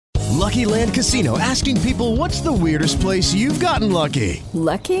Lucky Land Casino, asking people, what's the weirdest place you've gotten lucky?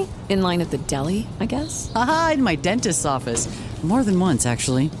 Lucky? In line at the deli, I guess? Aha, in my dentist's office. More than once,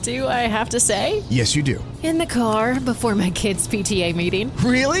 actually. Do I have to say? Yes, you do. In the car before my kids' PTA meeting.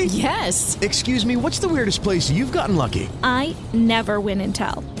 Really? Yes. Excuse me, what's the weirdest place you've gotten lucky? I never win and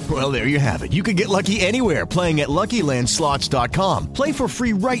tell. Well, there you have it. You can get lucky anywhere, playing at LuckyLandSlots.com. Play for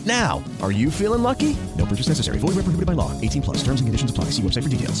free right now. Are you feeling lucky? No purchase necessary. Void where prohibited by law. 18 plus. Terms and conditions apply. See website for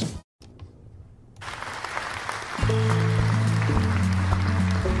details.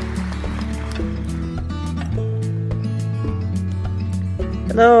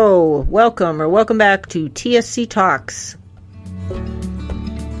 Hello, welcome back to TSC Talks.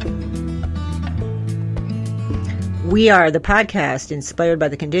 We are the podcast inspired by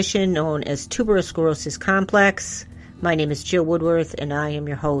the condition known as tuberous sclerosis complex. My name is Jill Woodworth, and I am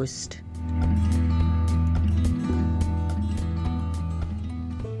your host.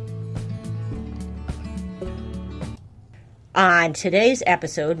 On today's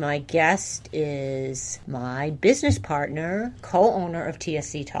episode, my guest is my business partner, co-owner of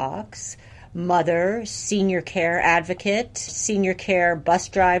TSC Talks, mother, senior care advocate, senior care bus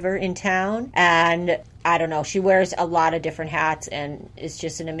driver in town, and I don't know, she wears a lot of different hats and is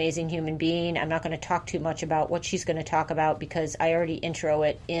just an amazing human being. I'm not going to talk too much about what she's going to talk about because I already intro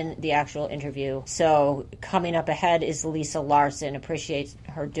it in the actual interview. So coming up ahead is Lisa Larson. Appreciate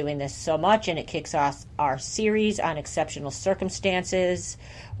her doing this so much, and it kicks off our series on exceptional circumstances,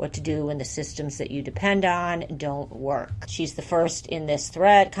 what to do when the systems that you depend on don't work. She's the first in this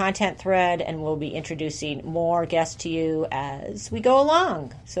content thread, and we'll be introducing more guests to you as we go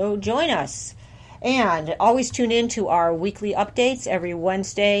along. So join us. And always tune in to our weekly updates every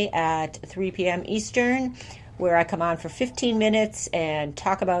Wednesday at 3 p.m. Eastern, where I come on for 15 minutes and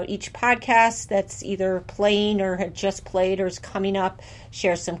talk about each podcast that's either playing or had just played or is coming up,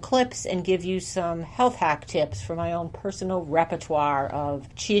 share some clips, and give you some health hack tips for my own personal repertoire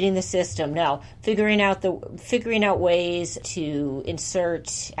of cheating the system. Now, figuring out ways to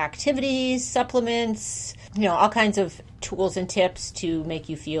insert activities, supplements, all kinds of tools and tips to make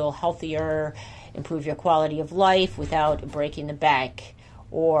you feel healthier, improve your quality of life without breaking the bank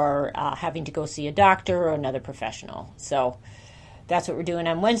or having to go see a doctor or another professional. So that's what we're doing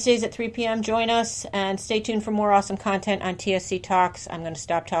on Wednesdays at 3 p.m. Join us and stay tuned for more awesome content on TSC Talks. I'm going to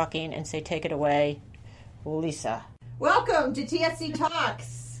stop talking and say take it away, Lisa. Welcome to TSC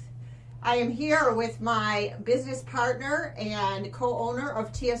Talks. I am here with my business partner and co-owner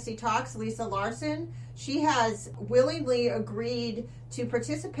of TSC Talks, Lisa Larson. She has willingly agreed to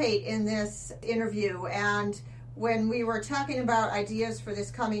participate in this interview, and when we were talking about ideas for this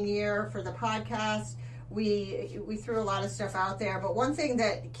coming year for the podcast, we threw a lot of stuff out there, but one thing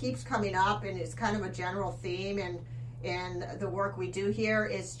that keeps coming up, and it's kind of a general theme in the work we do here,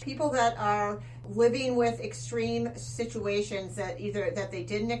 is people that are living with extreme situations that they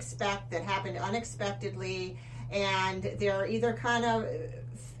didn't expect, that happened unexpectedly, and they're either kind of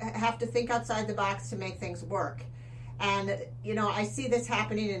have to think outside the box to make things work. And, I see this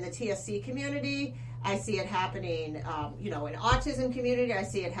happening in the TSC community. I see it happening, in autism community. I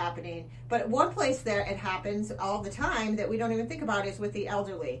see it happening. But one place that it happens all the time that we don't even think about is with the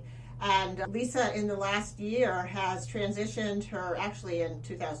elderly. And Lisa, in the last year, has transitioned actually in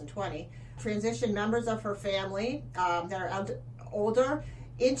 2020, transitioned members of her family that are older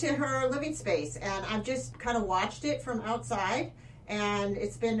into her living space. And I've just kind of watched it from outside. And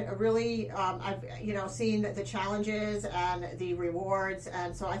it's been really, I've seen the challenges and the rewards,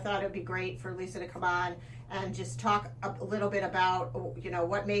 and so I thought it would be great for Lisa to come on and just talk a little bit about,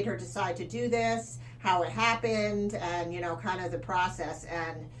 what made her decide to do this, how it happened, and, kind of the process.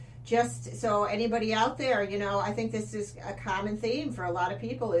 And just so anybody out there, I think this is a common theme for a lot of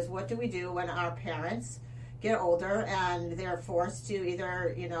people is what do we do when our parents get older and they're forced to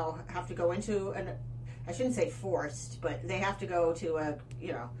either, have to go into I shouldn't say forced, but they have to go to I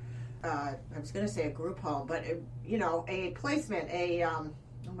was going to say a group home, but, a placement, oh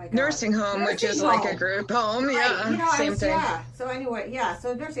my God. Nursing home, which is like a group home. Right. Yeah, same thing. Yeah. So anyway,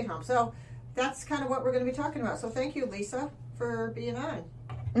 so nursing home. So that's kind of what we're going to be talking about. So thank you, Lisa, for being on.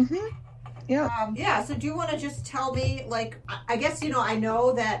 Mm-hmm. Yeah. So do you want to just tell me, I guess, I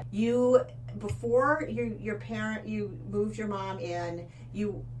know that before you moved your mom in,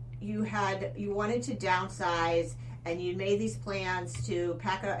 you wanted to downsize, and you made these plans to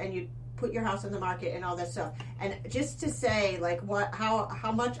pack up, and you put your house on the market and all that stuff. And just to say,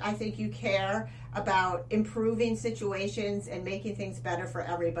 how much I think you care about improving situations and making things better for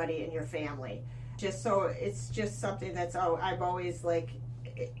everybody in your family. It's just something that's I'm always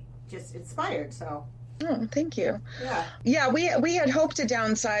just inspired. So Oh, thank you. Yeah. We had hoped to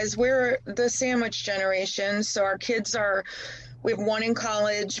downsize. We're the sandwich generation, so our kids we have one in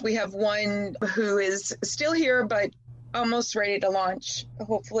college. We have one who is still here, but almost ready to launch,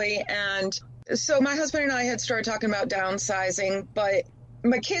 hopefully. And so my husband and I had started talking about downsizing, but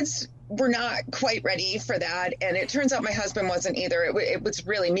my kids were not quite ready for that. And it turns out my husband wasn't either. It was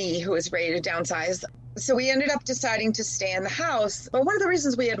really me who was ready to downsize. So we ended up deciding to stay in the house. But one of the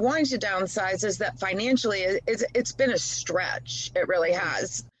reasons we had wanted to downsize is that financially it's been a stretch. It really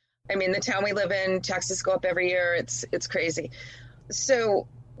has. I mean, the town we live in, taxes go up every year. It's crazy. So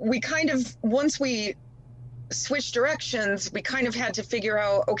we kind of, once we switched directions, we kind of had to figure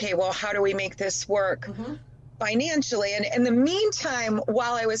out, okay, well, how do we make this work financially? And in the meantime,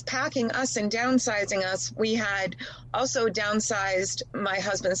 while I was packing us and downsizing us, we had also downsized my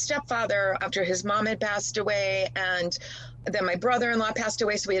husband's stepfather after his mom had passed away. And then my brother-in-law passed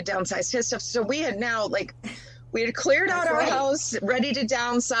away. So we had downsized his stuff. So we had now we had cleared out our house, ready to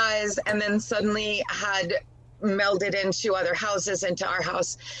downsize, and then suddenly had melded into other houses, into our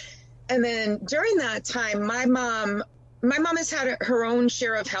house. And then during that time, my mom has had her own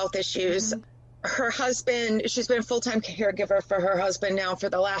share of health issues. Her husband, she's been a full-time caregiver for her husband now for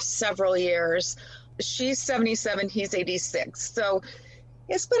the last several years. She's 77, he's 86. So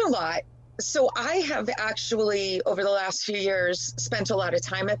it's been a lot. So I have actually, over the last few years, spent a lot of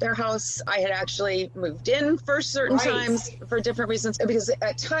time at their house. I had actually moved in for certain times for different reasons, because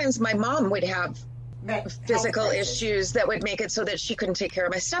at times my mom would have physical issues that would make it so that she couldn't take care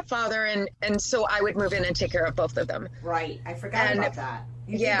of my stepfather. And so I would move in and take care of both of them. Right. I forgot about that.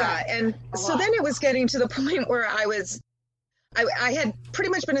 And so then it was getting to the point where I had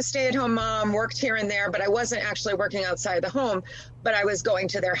pretty much been a stay-at-home mom, worked here and there, but I wasn't actually working outside the home, but I was going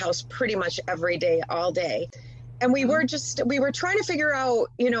to their house pretty much every day, all day. And we were trying to figure out,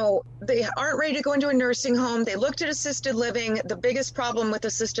 they aren't ready to go into a nursing home. They looked at assisted living. The biggest problem with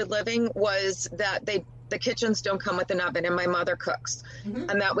assisted living was that the kitchens don't come with an oven, and my mother cooks.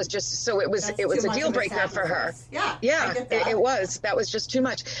 And that was just, so it was a deal breaker for her. Yeah. That was just too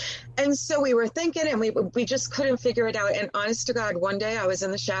much. And so we were thinking, and we just couldn't figure it out. And honest to God, one day I was in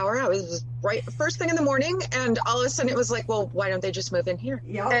the shower, I was right first thing in the morning, and all of a sudden it was like, well, why don't they just move in here?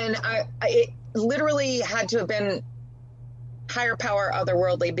 And it literally had to have been higher power,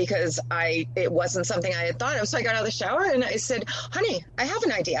 otherworldly, because it wasn't something I had thought of. So I got out of the shower and I said, honey, I have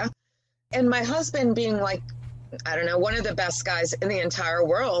an idea. And my husband, being like, I don't know, one of the best guys in the entire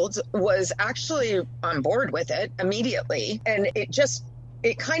world, was actually on board with it immediately. And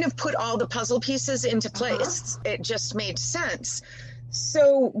it kind of put all the puzzle pieces into place. It just made sense.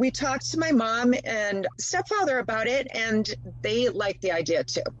 So we talked to my mom and stepfather about it, and they liked the idea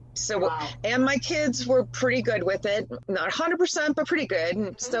too. So, and my kids were pretty good with it, not 100%, but pretty good.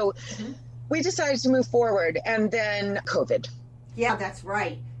 And so we decided to move forward, and then COVID. Yeah, that's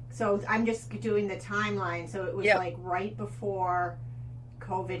right. So I'm just doing the timeline. So it was like right before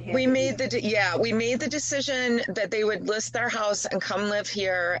COVID hit. We made the decision that they would list their house and come live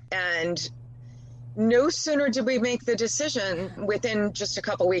here. And no sooner did we make the decision, within just a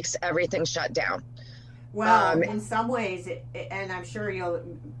couple weeks, everything shut down. Well, in some ways, and I'm sure you'll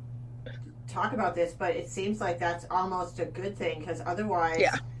talk about this, but it seems like that's almost a good thing, because otherwise,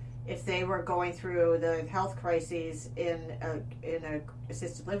 if they were going through the health crises in a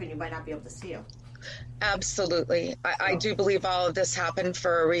assisted living, you might not be able to see them. Absolutely. I do believe all of this happened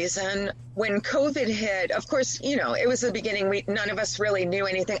for a reason. When COVID hit, of course, it was the beginning. None of us really knew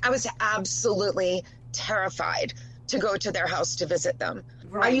anything. I was absolutely terrified to go to their house to visit them.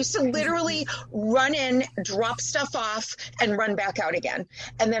 Right. I used to literally run in, drop stuff off, and run back out again.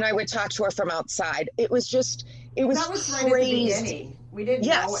 And then I would talk to her from outside. It was that was crazy. Right at the beginning. We didn't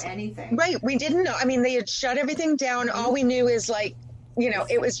know anything. Right. We didn't know. I mean, they had shut everything down. All we knew is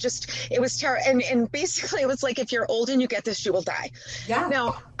it was terrible. And basically it was like, if you're old and you get this, you will die. Yeah.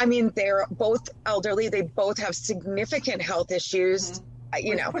 Now, I mean, they're both elderly. They both have significant health issues,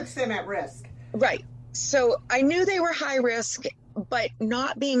 Which puts them at risk. Right. So I knew they were high risk, but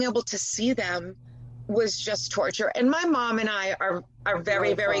not being able to see them was just torture. And my mom and I are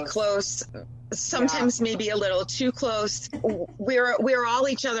very, very close. Sometimes maybe a little too close. We're all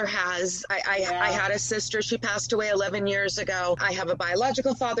each other has. I had a sister. She passed away 11 years ago. I have a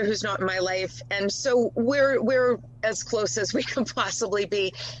biological father who's not in my life. And so we're as close as we can possibly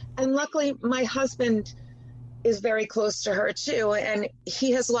be. And luckily, my husband is very close to her too. And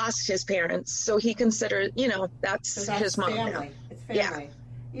he has lost his parents. So he considered, that's his mom family. now. It's family.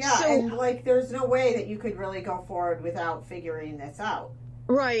 Yeah. So, and there's no way that you could really go forward without figuring this out.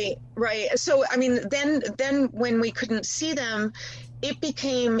 Right. So, I mean, then when we couldn't see them, it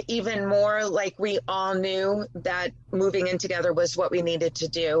became even more like we all knew that moving in together was what we needed to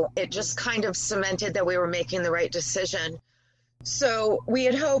do. It just kind of cemented that we were making the right decision. So we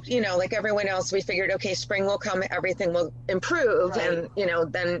had hoped, like everyone else, we figured, okay, spring will come, everything will improve. Right.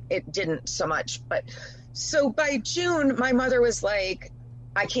 And, then it didn't so much. But so by June, my mother was like,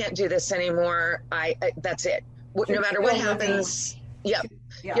 I can't do this anymore. That's it. No matter what happens. Yep.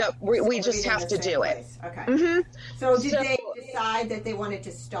 We just have to do it. Okay. Mm-hmm. So did they decide that they wanted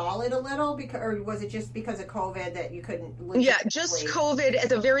to stall it a little, or was it just because of COVID that you couldn't? Yeah, just COVID at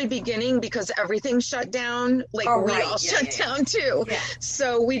the very beginning, because everything shut down. We all shut down too. Yeah.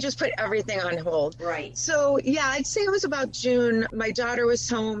 So we just put everything on hold. Right. So yeah, I'd say it was about June. My daughter was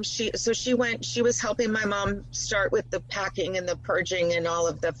home. She was helping my mom start with the packing and the purging and all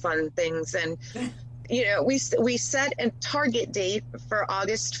of the fun things. And we set a target date for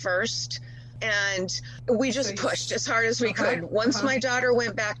August 1st, and we just pushed as hard as we could. Once my daughter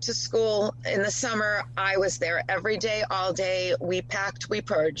went back to school in the summer, I was there every day, all day. We packed, we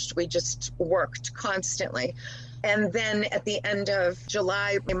purged, we just worked constantly. And then at the end of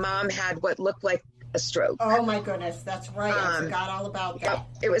July, my mom had what looked like a stroke. Oh my goodness, that's right. I forgot all about that.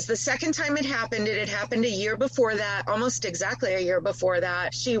 It was the second time it happened. It had happened a year before that, almost exactly a year before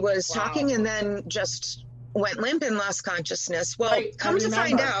that. She was talking and then just went limp and lost consciousness. Well, come to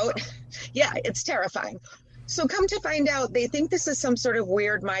find out, it's terrifying. So come to find out, they think this is some sort of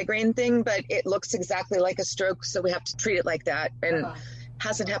weird migraine thing, but it looks exactly like a stroke. So we have to treat it like that. And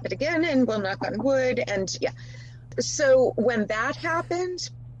hasn't happened again, and we'll knock on wood. And so when that happened,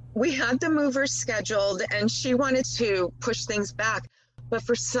 we had the movers scheduled, and she wanted to push things back. But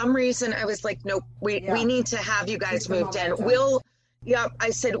for some reason, I was like, nope, we need to have you guys moved in. I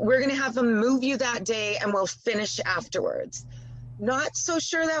said, we're going to have them move you that day, and we'll finish afterwards. Not so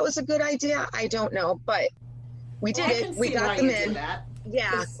sure that was a good idea. I don't know, but we did it. We got them in.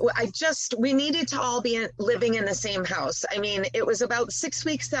 Yeah, we needed to all be living in the same house. I mean, it was about 6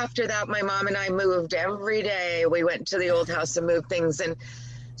 weeks after that, my mom and I moved every day. We went to the old house and moved things, and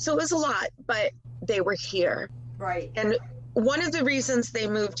so it was a lot, but they were here. Right. And one of the reasons they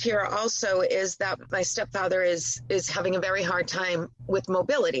moved here also is that my stepfather is having a very hard time with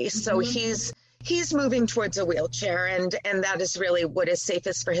mobility. So he's moving towards a wheelchair, and that is really what is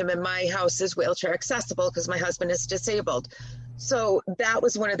safest for him. And my house is wheelchair accessible because my husband is disabled. So that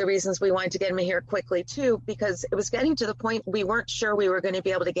was one of the reasons we wanted to get him here quickly too, because it was getting to the point we weren't sure we were going to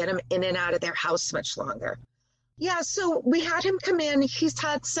be able to get him in and out of their house much longer. Yeah, so we had him come in. He's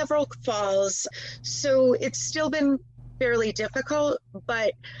had several falls, so it's still been fairly difficult,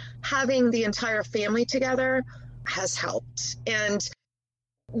 but having the entire family together has helped. And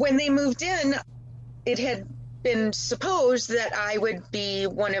when they moved in, it had been supposed that I would be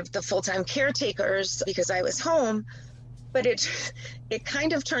one of the full-time caretakers because I was home, but it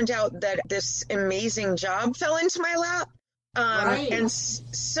kind of turned out that this amazing job fell into my lap. And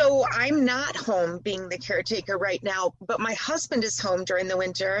so I'm not home being the caretaker right now, but my husband is home during the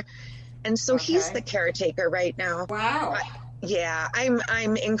winter. And so he's the caretaker right now. Wow.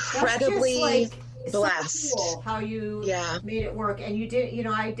 I'm incredibly blessed. So cool how you made it work. And you did,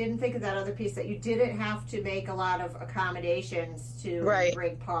 I didn't think of that other piece, that you didn't have to make a lot of accommodations to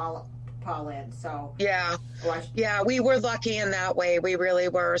bring Paul in. So we were lucky in that way. We really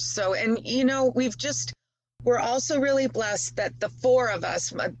were. So, and we're also really blessed that the four of us,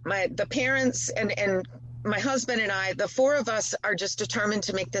 the parents and my husband and I, the four of us are just determined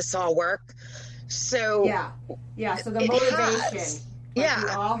to make this all work. So so the motivation, you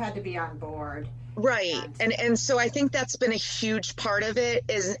all had to be on board. Right. And so I think that's been a huge part of it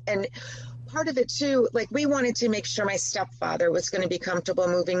and part of it too, like we wanted to make sure my stepfather was going to be comfortable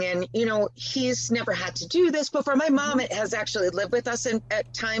moving in. He's never had to do this before. My mom has actually lived with us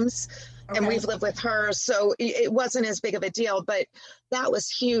at times. And we've lived with her, so it wasn't as big of a deal, but that was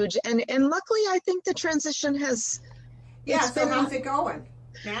huge. And luckily, I think the transition has... how's it going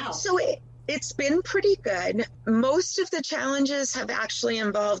now? So it's been pretty good. Most of the challenges have actually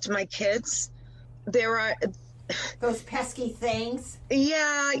involved my kids. There are... Those pesky things.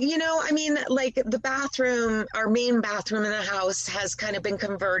 Yeah, like the bathroom, our main bathroom in the house has kind of been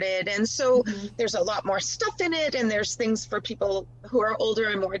converted. And so there's a lot more stuff in it. And there's things for people who are older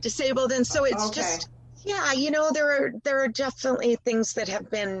and more disabled. And so it's just, there are definitely things that have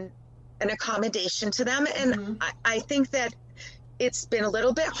been an accommodation to them. And I think that it's been a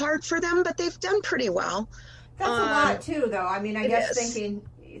little bit hard for them, but they've done pretty well. That's a lot too, though. I mean, I guess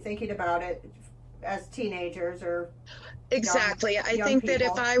thinking about it, as teenagers or Exactly. I think that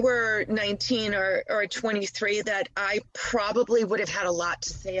if I were 19 or 23, that I probably would have had a lot to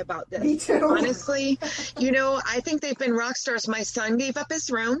say about this. Me too. Honestly, I think they've been rock stars. My son gave up his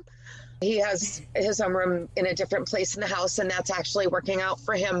room. He has his own room in a different place in the house, and that's actually working out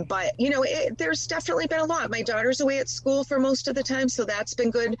for him. But, there's definitely been a lot. My daughter's away at school for most of the time, so that's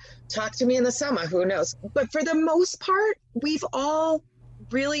been good. Talk to me in the summer, who knows? But for the most part, we've all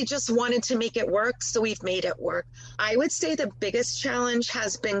really just wanted to make it work, so we've made it work. I would say the biggest challenge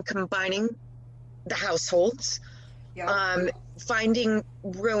has been combining the households, finding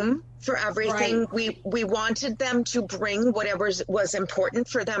room for everything. Right. We wanted them to bring whatever was important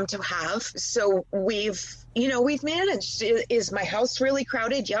for them to have. So we've managed. Is my house really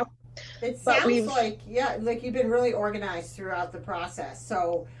crowded? Yep. It sounds like you've been really organized throughout the process.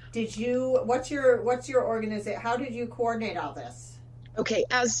 So what's your organization? How did you coordinate all this? Okay,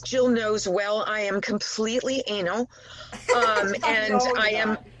 as Jill knows well, I am completely anal, and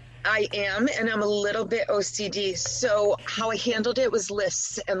I am, and I'm a little bit OCD. So how I handled it was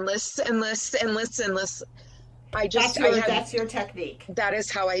lists and lists and lists and lists and lists. That's your technique. That is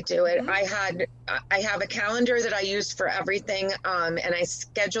how I do it. Mm-hmm. I have a calendar that I use for everything, and I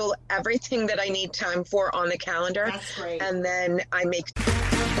schedule everything that I need time for on the calendar. That's great. And then I make.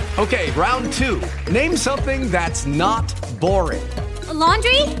 Okay, round 2. Name something that's not boring. A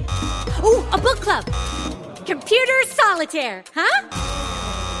laundry? Ooh, a book club. Computer solitaire, huh?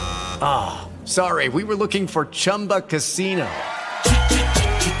 Ah, sorry, we were looking for Chumba Casino.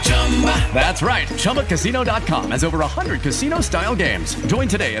 That's right, ChumbaCasino.com has over 100 casino-style games. Join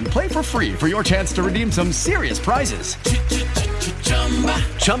today and play for free for your chance to redeem some serious prizes.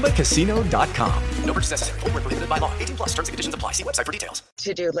 ChumbaCasino.com. No purchase necessary. Void where prohibited by law. 18+ terms and conditions apply. See website for details.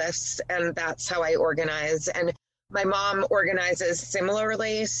 To-do lists, and that's how I organize. And my mom organizes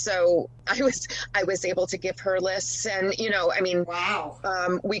similarly, so I was able to give her lists, and wow.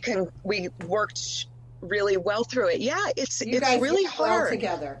 We worked really well through it. Yeah, it's really hard. Well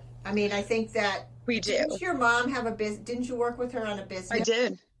together. I mean, I think that we do. Didn't your mom have a business? Didn't you work with her on a business? I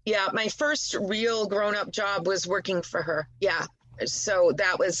did. Yeah, my first real grown-up job was working for her. Yeah, so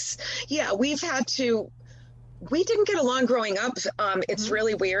that was. Yeah, we didn't get along growing up. It's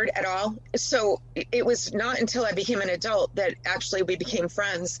really weird at all. So it was not until I became an adult that actually we became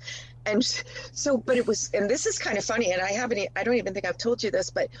friends. And so, but it was, and this is kind of funny, and I don't even think I've told you this,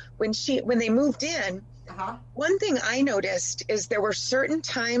 but when they moved in, one thing I noticed is there were certain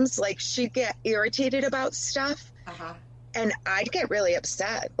times like she'd get irritated about stuff. And I'd get really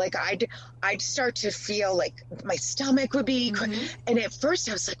upset. Like I'd start to feel like my stomach would be, and at first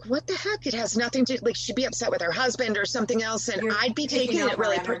I was like, what the heck? It has nothing to, like, she'd be upset with her husband or something else. And I'd be taking it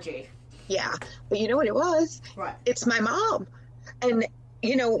really, yeah. But you know what it was? What? It's my mom. And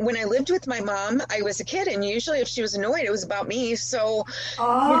when I lived with my mom, I was a kid, and usually if she was annoyed, it was about me. So it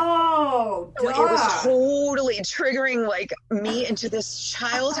was totally triggering like me into this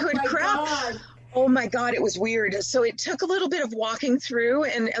childhood crap. God. Oh my God, it was weird. So it took a little bit of walking through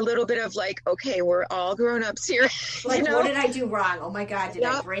and a little bit of like, okay, we're all grown ups here. Like, what did I do wrong? Oh my God, did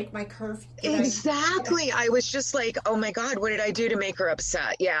I break my curve? Exactly. I was just like, oh my God, what did I do to make her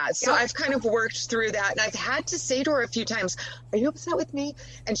upset? Yeah. So I've kind of worked through that, and I've had to say to her a few times, are you upset with me?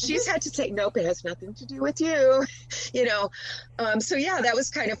 And she's had to say, nope, it has nothing to do with you. So yeah, that was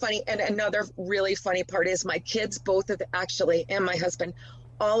kind of funny. And another really funny part is my kids, both of actually, and my husband,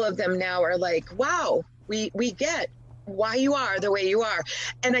 all of them now are like, wow, we get why you are the way you are.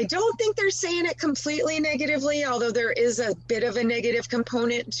 And I don't think they're saying it completely negatively, although there is a bit of a negative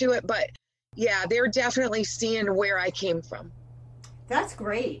component to it. But yeah, they're definitely seeing where I came from. That's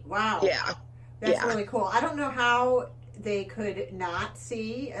great. Wow. Yeah. That's really cool. I don't know how they could not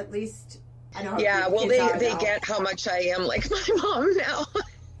see, at least I know. Yeah, well, they get how much I am like my mom now.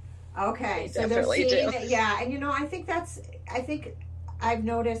 Okay. So they're seeing it. Yeah. And I think I've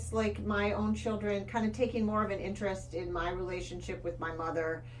noticed like my own children kind of taking more of an interest in my relationship with my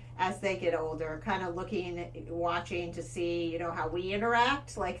mother as they get older, kind of watching to see, how we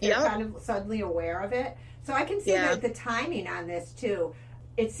interact. Like they're kind of suddenly aware of it. So I can see the timing on this too.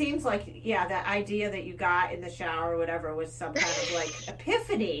 It seems like, that idea that you got in the shower or whatever was some kind of like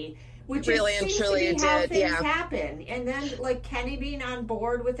epiphany, which really and truly how things happen. And then like Kenny being on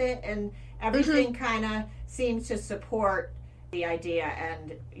board with it and everything kind of seems to support the idea.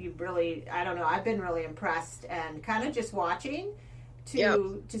 And you really, I don't know, I've been really impressed and kind of just watching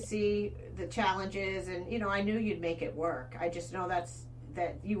to see the challenges. And, I knew you'd make it work. I just know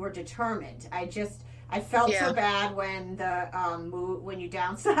that you were determined. I felt so bad when the when you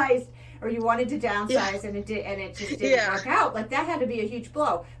downsized or you wanted to downsize and it just didn't work out. Like that had to be a huge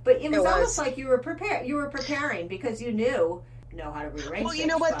blow. But it was almost like you were preparing because you know how to rearrange. Well, you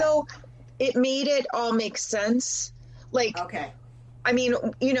know what though? It made it all make sense. Like, okay. I mean,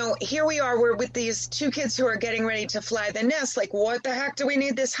 you know, here we are, we're with these two kids who are getting ready to fly the nest. Like, what the heck do we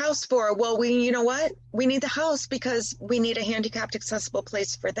need this house for? Well, you know what? We need the house because we need a handicapped accessible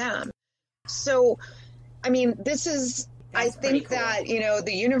place for them. So, I mean, I think that, you know,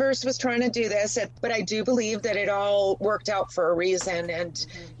 the universe was trying to do this, but I do believe that it all worked out for a reason. And,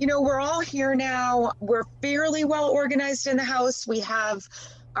 you know, we're all here now. We're fairly well organized in the house. We have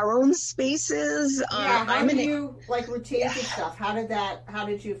our own spaces. How do you like routines and stuff? How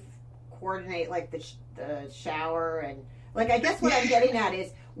did you coordinate like the shower and like, I guess what I'm getting at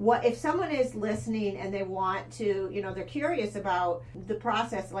is what if someone is listening and they want to, you know, they're curious about the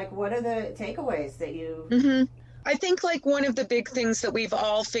process, like what are the takeaways that you I think like one of the big things that we've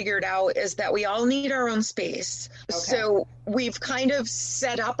all figured out is that we all need our own space. Okay. So we've kind of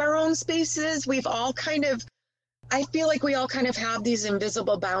set up our own spaces. We've all kind of, I feel like we all kind of have these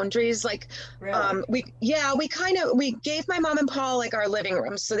invisible boundaries. Like, really? we gave my mom and Paul like our living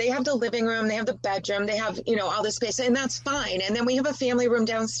room. So they have the living room, they have the bedroom, they have, you know, all this space, and that's fine. And then we have a family room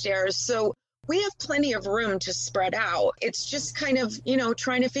downstairs. So we have plenty of room to spread out. It's just kind of, you know,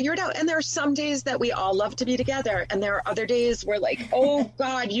 trying to figure it out. And there are some days that we all love to be together. And there are other days where like, oh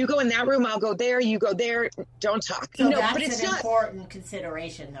God, you go in that room, I'll go there, you go there, don't talk. So you know, that's but it's an not important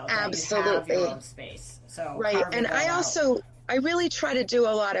consideration though. Absolutely. That you have your own space. So right. And I really try to do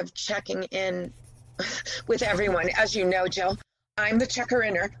a lot of checking in with everyone. As you know, Jill, I'm the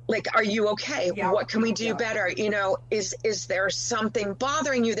checker-inner. Like, are you okay? Yeah. What can we do better? You know, is there something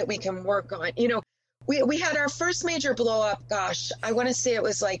bothering you that we can work on? You know, we had our first major blow up. Gosh, I want to say it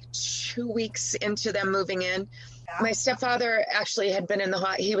was like 2 weeks into them moving in. Yeah. My stepfather actually had been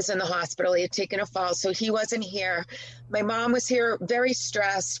he was in the hospital. He had taken a fall, so he wasn't here. My mom was here, very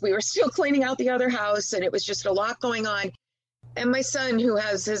stressed. We were still cleaning out the other house, and it was just a lot going on. And my son, who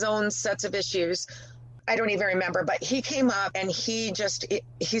has his own sets of issues, I don't even remember, but he came up and he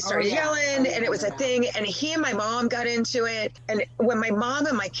started yelling, and it was a thing. And he and my mom got into it. And when my mom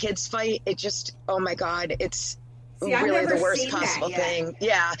and my kids fight, it just, oh my God, it's really the worst possible thing.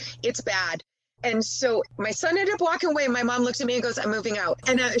 Yeah, it's bad. And so my son ended up walking away. And my mom looked at me and goes, I'm moving out.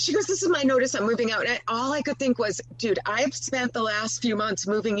 And she goes, this is my notice. I'm moving out. And all I could think was, dude, I've spent the last few months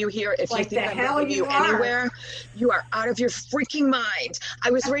moving you here. If you think I'm moving you anywhere, you are out of your freaking mind.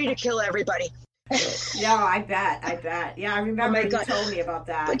 I was ready to kill everybody. Yeah, I bet. Yeah, I remember you told me about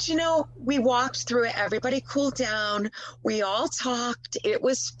that. But you know, we walked through it. Everybody cooled down. We all talked. It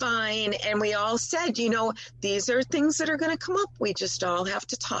was fine. And we all said, you know, these are things that are going to come up. We just all have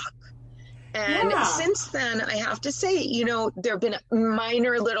to talk. And since then, I have to say, you know, there have been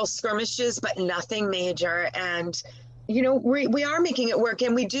minor little skirmishes, but nothing major. And, you know, we are making it work.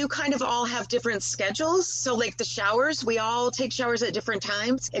 And we do kind of all have different schedules. So like the showers, we all take showers at different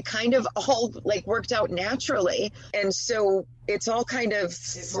times. It kind of all like worked out naturally. And so it's all kind of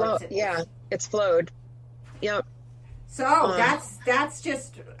it's flowed. Yep. So that's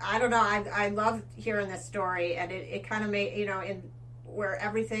just, I don't know. I love hearing this story, and it kind of made, you know, where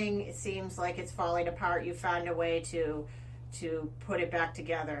everything seems like it's falling apart, you found a way to put it back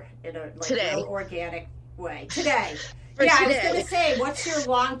together in a real organic way. Today. I was going to say, what's your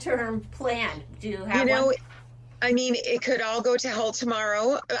long-term plan? Do you have one? I mean, it could all go to hell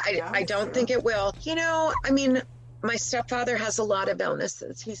tomorrow. I don't think it will. You know, I mean, my stepfather has a lot of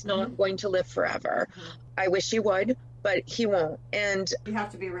illnesses. He's not going to live forever. I wish he would, but he won't. And you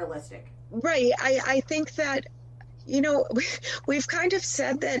have to be realistic. Right. I think that, you know, we've kind of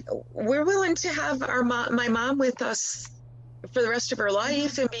said that we're willing to have my mom with us for the rest of her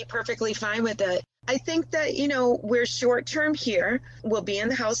life and be perfectly fine with it. I think that, you know, we're short term here. We'll be in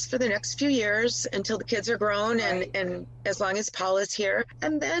the house for the next few years until the kids are grown, and as long as Paul is here.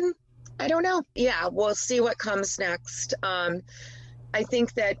 And then, I don't know. Yeah, we'll see what comes next. I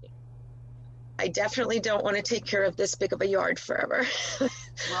think that I definitely don't want to take care of this big of a yard forever.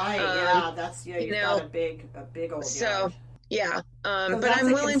 Right. You've got a big old yard. So, yeah. But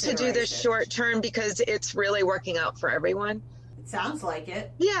I'm willing to do this short term because it's really working out for everyone. It sounds like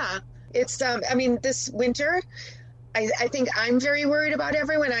it. Yeah. It's, I mean, this winter, I think I'm very worried about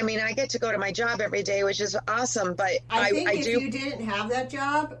everyone. I mean, I get to go to my job every day, which is awesome, but I think if you didn't have that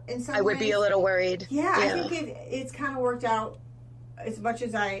job in some I would be a little worried. Yeah, I think it's kind of worked out. As much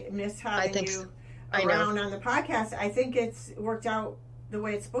as I miss having you around on the podcast, I think it's worked out the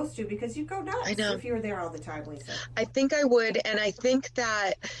way it's supposed to, because you go nuts if you were there all the time, Lisa. I think I would, and I think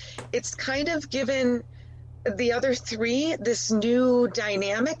that it's kind of given the other three this new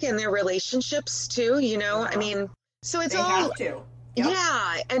dynamic in their relationships too, you know. I mean, so it's they all have to. Yep.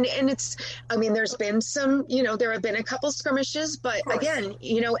 Yeah, and it's, I mean, there's been some, you know, there have been a couple skirmishes, but again,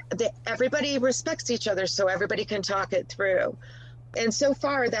 you know, everybody respects each other, so everybody can talk it through. And so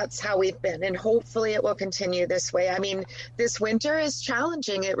far, that's how we've been, and hopefully it will continue this way. I mean, this winter is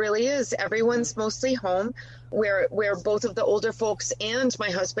challenging. It really is. Everyone's mostly home, where both of the older folks and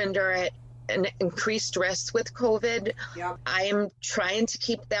my husband are at an increased risk with COVID. Yep. I'm trying to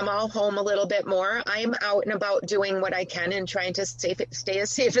keep them all home a little bit more. I'm out and about doing what I can and trying to stay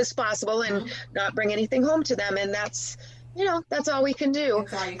as safe as possible and not bring anything home to them. And that's, you know, that's all we can do.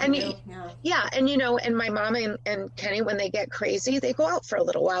 That's all you can do. Yeah. And, you know, and my mom and Kenny, when they get crazy, they go out for a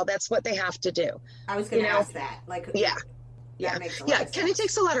little while. That's what they have to do. I was going to ask that. Like, yeah. Yeah. Kenny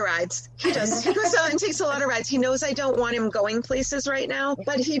takes a lot of rides. He does. He goes out and takes a lot of rides. He knows I don't want him going places right now,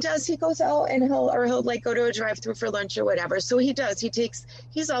 but he does. He goes out and he'll like go to a drive-through for lunch or whatever. So he does.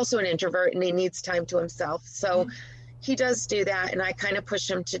 He's also an introvert and he needs time to himself. So he does do that, and I kind of push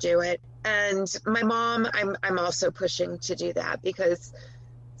him to do it. And my mom, I'm also pushing to do that, because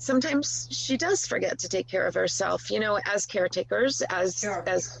sometimes she does forget to take care of herself. You know, as caretakers,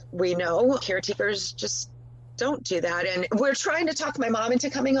 as we know, caretakers just don't do that. And we're trying to talk my mom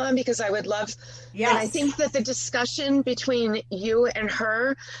into coming on, because I would love, and I think that the discussion between you and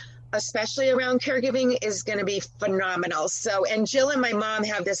her, especially around caregiving, is going to be phenomenal. So, and Jill and my mom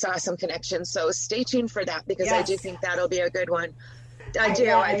have this awesome connection. So stay tuned for that, because I do think that'll be a good one. I do.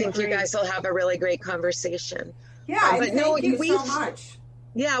 I think you guys will have a really great conversation. Yeah. But thank you so much.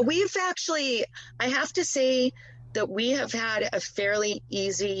 Yeah, we've actually, I have to say that we have had a fairly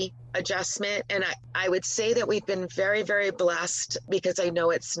easy adjustment. And I would say that we've been very, very blessed, because I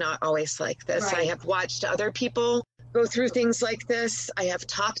know it's not always like this. Right. I have watched other people go through things like this. I have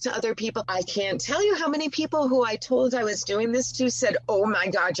talked to other people. I can't tell you how many people who I told I was doing this to said, "Oh my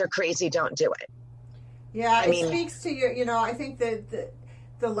God, you're crazy. Don't do it." Yeah, it speaks to your, you know, I think that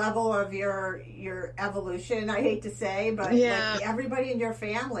the level of your evolution, I hate to say, but like everybody in your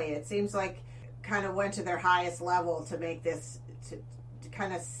family, it seems like, kind of went to their highest level to make this, to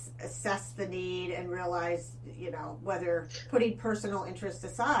kind of assess the need and realize, you know, whether putting personal interest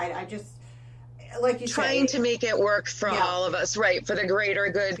aside, I just, like you trying to make it work for all of us, right? For the greater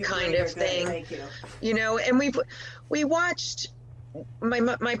good kind of thing. Thank you. You know, and we watched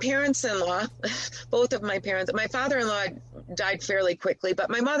my parents-in-law, both of my parents, my father-in-law died fairly quickly, but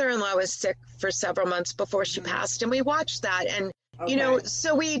my mother-in-law was sick for several months before she passed, and we watched that. And you know,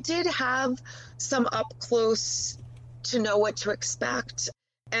 so we did have some up close to know what to expect.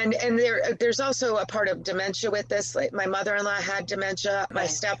 And there's also a part of dementia with this. Like, my mother-in-law had dementia. My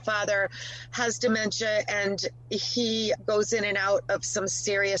stepfather has dementia, and he goes in and out of some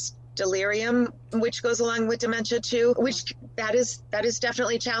serious delirium, which goes along with dementia too, which that is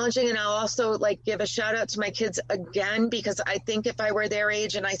definitely challenging. And I'll also like give a shout out to my kids again, because I think if I were their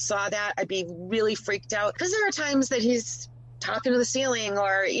age and I saw that, I'd be really freaked out, because there are times that he's talking to the ceiling,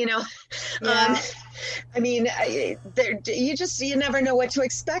 or, you know, I mean, you never know what to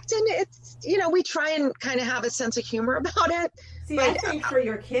expect. And it's, you know, we try and kind of have a sense of humor about it. See, but I think for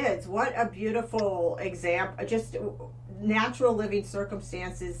your kids, what a beautiful example, just natural living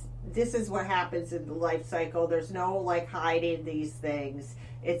circumstances. This is what happens in the life cycle. There's no like hiding these things.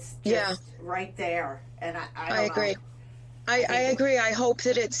 It's just right there. And I agree. I agree. I hope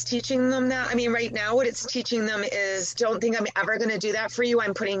that it's teaching them that. I mean, right now, what it's teaching them is, don't think I'm ever going to do that for you.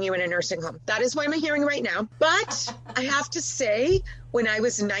 I'm putting you in a nursing home. That is what I'm hearing right now. But I have to say, when I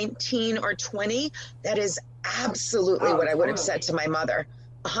was 19 or 20, that is absolutely what I would have said to my mother,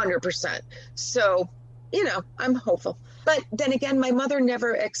 100%. So, you know, I'm hopeful. But then again, my mother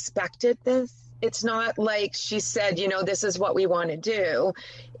never expected this. It's not like she said, you know, this is what we want to do.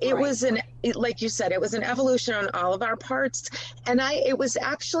 It was like you said, it was an evolution on all of our parts. And it was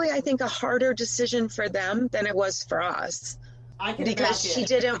actually, I think, a harder decision for them than it was for us. Because she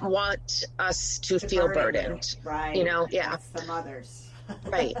didn't want us to feel burdened. Right. You know, That's the mothers.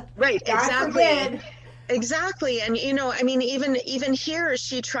 Right. Exactly. And, you know, I mean, even here,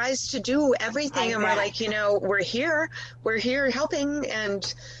 she tries to do everything. And we're like, you know, we're here helping.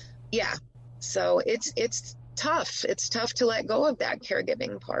 And so it's tough. It's tough to let go of that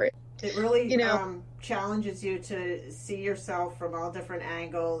caregiving part. It really, you know, challenges you to see yourself from all different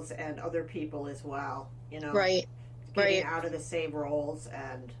angles and other people as well, you know, getting out of the same roles,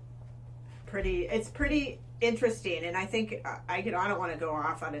 and it's pretty interesting. And I think I don't want to go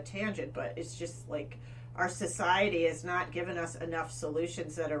off on a tangent, but it's just like our society has not given us enough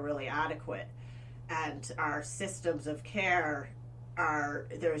solutions that are really adequate, and our systems of care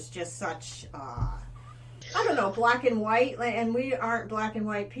there's just such, I don't know, black and white, and we aren't black and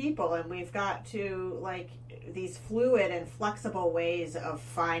white people, and we've got to, like, these fluid and flexible ways of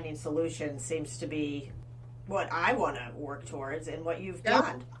finding solutions seems to be what I want to work towards and what you've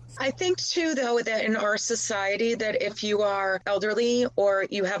done. I think too, though, that in our society, that if you are elderly or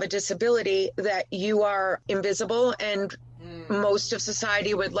you have a disability, that you are invisible, and most of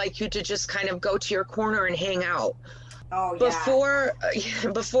society would like you to just kind of go to your corner and hang out. Oh,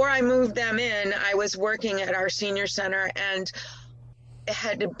 yeah. Before I moved them in, I was working at our senior center and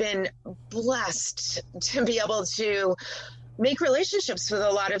had been blessed to be able to make relationships with a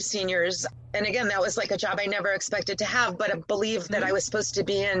lot of seniors. And again, that was like a job I never expected to have, but I believed that I was supposed to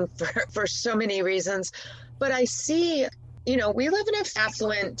be in for so many reasons. But I see, we live in an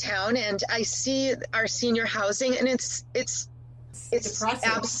affluent town, and I see our senior housing, and it's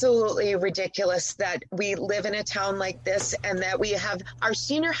absolutely ridiculous that we live in a town like this and that our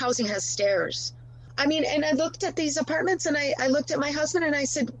senior housing has stairs. I mean, and I looked at these apartments, and I looked at my husband, and I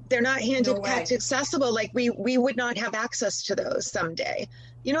said, they're not handicapped accessible. Like we would not have access to those someday.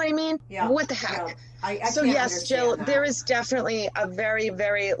 You know what I mean? Yeah. What the heck? Yeah. I So can't yes, Jill, that. there is definitely a very,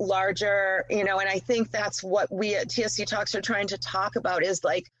 very larger, and I think that's what we at TSC Talks are trying to talk about, is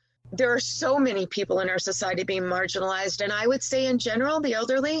like, there are so many people in our society being marginalized. And I would say in general, the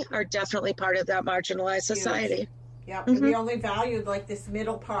elderly are definitely part of that marginalized society. Yep. Mm-hmm. We only valued like this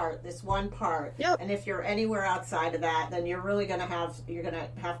middle part, this one part. Yep. And if you're anywhere outside of that, then you're really going to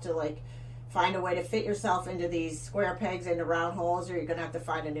have to like find a way to fit yourself into these square pegs into round holes, or you're going to have to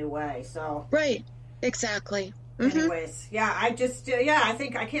find a new way. So. Right. Exactly. Anyways, I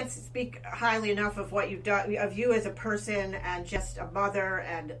think I can't speak highly enough of what you've done, of you as a person and just a mother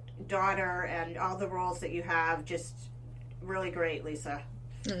and daughter and all the roles that you have. Just really great, Lisa.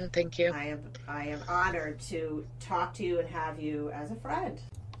 Thank you. I am honored to talk to you and have you as a friend.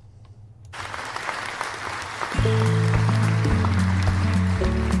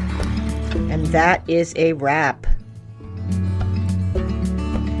 And that is a wrap.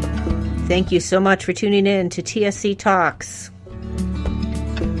 Thank you so much for tuning in to TSC Talks.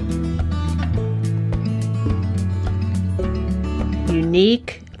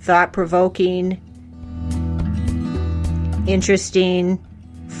 Unique, thought-provoking, interesting,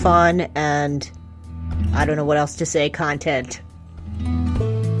 fun, and I don't know what else to say, content.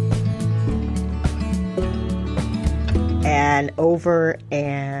 And over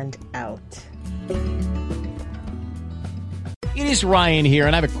and out. It is Ryan here,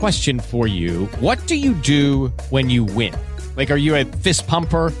 and I have a question for you. What do you do when you win? Like, are you a fist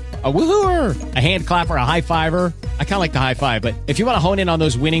pumper, a woohooer, a hand clapper, a high fiver? I kind of like the high five, but if you want to hone in on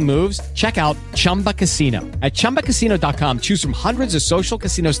those winning moves, check out Chumba Casino. At ChumbaCasino.com, choose from hundreds of social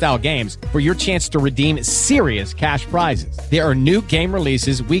casino-style games for your chance to redeem serious cash prizes. There are new game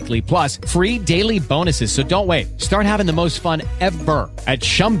releases weekly, plus free daily bonuses, so don't wait. Start having the most fun ever at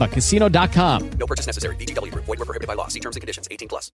ChumbaCasino.com. No purchase necessary. VGW Group. Void where prohibited by law. See terms and conditions. 18+.